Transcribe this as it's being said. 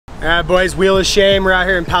Alright boys, wheel of shame. We're out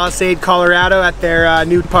here in Palisade, Colorado at their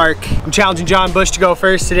new park. I'm challenging John Bush to go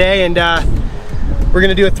first today, and we're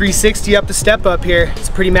gonna do a 360 up the step up here. It's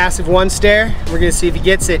a pretty massive one stair. We're gonna see if he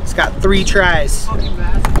gets it. He's got 3 tries.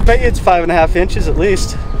 I bet you it's 5.5 inches at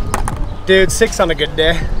least. Dude, 6 on a good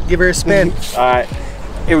day. Give her a spin. Alright,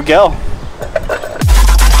 here we go.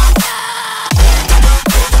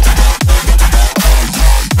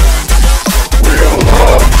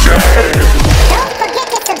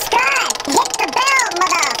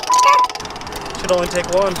 Should only take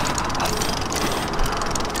one.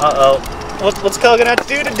 Uh-oh. What's Kyle gonna have to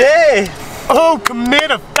do today? Oh, commit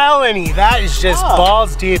a felony. That is just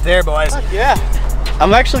balls deep there, boys. Heck yeah.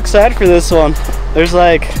 I'm actually excited for this one. There's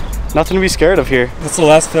like nothing to be scared of here. What's the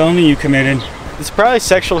last felony you committed? It's probably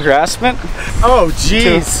sexual harassment. Oh,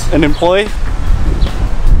 jeez. To an employee.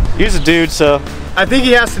 He was a dude, so. I think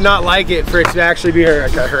he has to not like it for it to actually be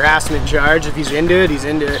like a harassment charge. If he's into it, he's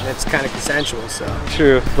into it, and it's kind of consensual, so.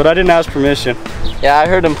 True, but I didn't ask permission. Yeah, I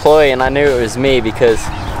heard employee and I knew it was me because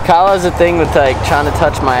Kyle has a thing with like trying to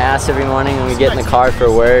touch my ass every morning when we get in the car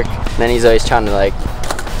for work. And then he's always trying to like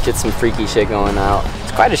get some freaky shit going out.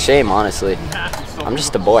 It's quite a shame, honestly. I'm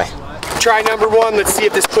just a boy. Try number 1, let's see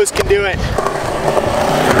if this puss can do it.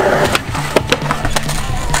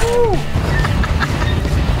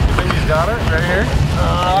 He's got it right here.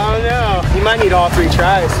 Oh no, he might need all 3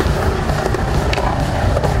 tries.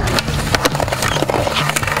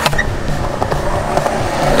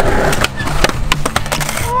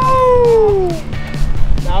 Woo!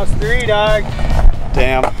 That was 3, dog.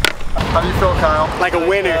 Damn. How do you feel, Kyle? Like a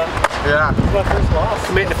winner. Yeah. My first loss.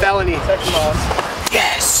 Committing a felony. Second loss.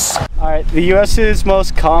 Yes! Alright, the US's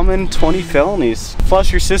most common 20 felonies.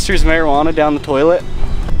 Flush your sister's marijuana down the toilet.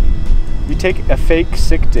 You take a fake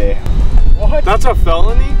sick day. What? That's a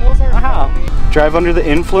felony? Those aren't felony. Drive under the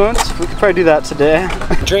influence. We could probably do that today.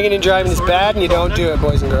 Drinking and driving is bad, and you don't do it,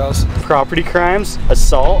 boys and girls. Property crimes,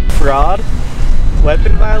 assault, fraud,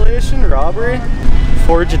 weapon violation, robbery,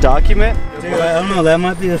 forge a document. Dude, I don't know, that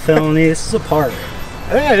might be a felony. This is a park.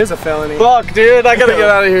 I think that is a felony. Fuck, dude, I gotta get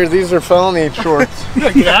out of here. These are felony shorts.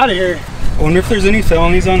 Get out of here. I wonder if there's any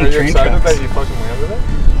felonies on Are the you train excited tracks. that you fucking landed it?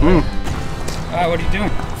 What are you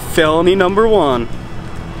doing? Felony number 1,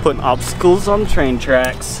 putting obstacles on train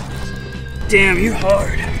tracks. Damn, you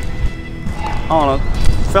hard. I don't know,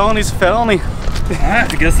 felony's a felony.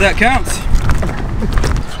 Alright, I guess that counts.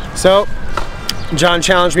 So, John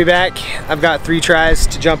challenged me back. I've got 3 tries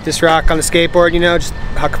to jump this rock on the skateboard, you know, just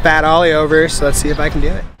huck a fat ollie over, so let's see if I can do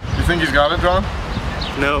it. You think he's got it, John?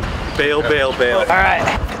 No, bail, bail, bail. All right.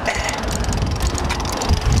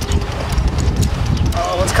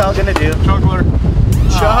 Oh, what's Kyle gonna do? Juggler.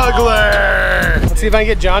 Juggler! Let's see if I can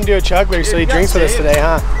get John to do a juggler so he drinks with us today,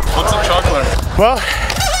 huh? What's a juggler? Well,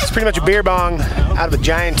 it's pretty much a beer bong out of a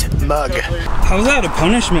giant mug. How's that a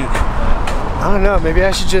punishment? I don't know, maybe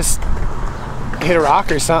I should just hit a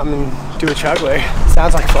rock or something and do a juggler.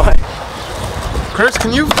 Sounds like fun. Chris,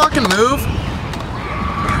 can you fucking move?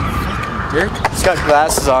 Dick. He's got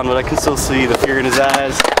glasses on, but I can still see the fear in his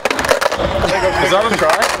eyes. Is that a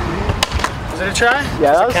try? Is it a try?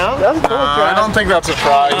 Yeah, Does it count? that was a cool try. I don't think that's a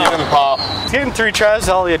try. He didn't pop. He's getting 3 tries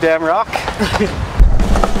to ollie a damn rock.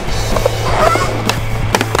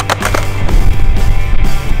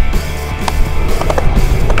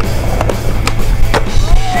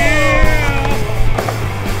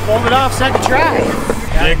 Pulled it off, second try.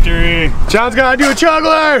 Victory. John's gotta do a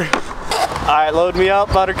juggler! Alright, load me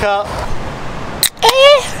up, Buttercup.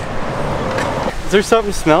 Is there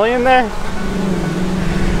something smelly in there?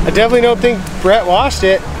 I definitely don't think Brett washed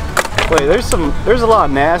it. Wait, there's a lot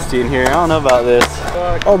of nasty in here. I don't know about this.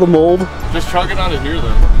 All the mold. Just chug it out of here,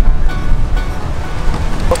 then.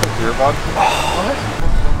 Fucking beer, bud.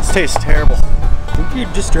 This tastes terrible. I think you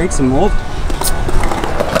just drank some mold.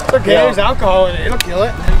 It's okay, there's alcohol in it, it'll kill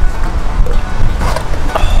it.